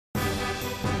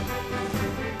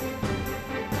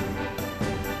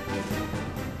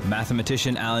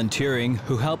Mathematician Alan Turing,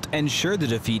 who helped ensure the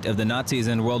defeat of the Nazis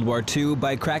in World War II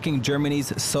by cracking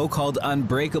Germany's so-called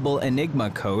unbreakable Enigma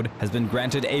code, has been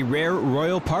granted a rare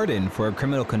royal pardon for a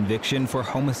criminal conviction for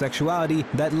homosexuality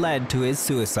that led to his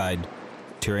suicide.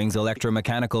 Turing's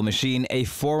electromechanical machine, a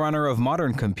forerunner of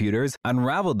modern computers,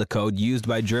 unraveled the code used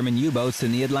by German U-boats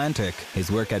in the Atlantic.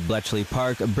 His work at Bletchley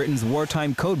Park, Britain's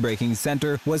wartime code-breaking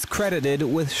center, was credited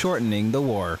with shortening the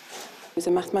war. He's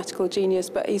a mathematical genius,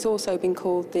 but he's also been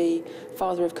called the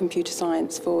father of computer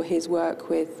science for his work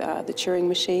with the Turing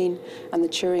machine and the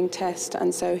Turing test,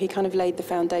 and so he kind of laid the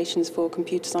foundations for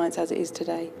computer science as it is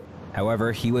today.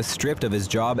 However, he was stripped of his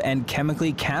job and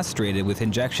chemically castrated with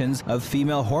injections of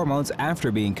female hormones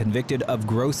after being convicted of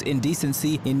gross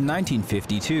indecency in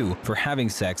 1952 for having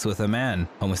sex with a man.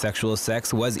 Homosexual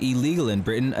sex was illegal in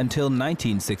Britain until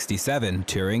 1967.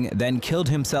 Turing then killed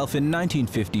himself in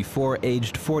 1954,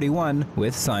 aged 41,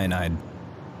 with cyanide.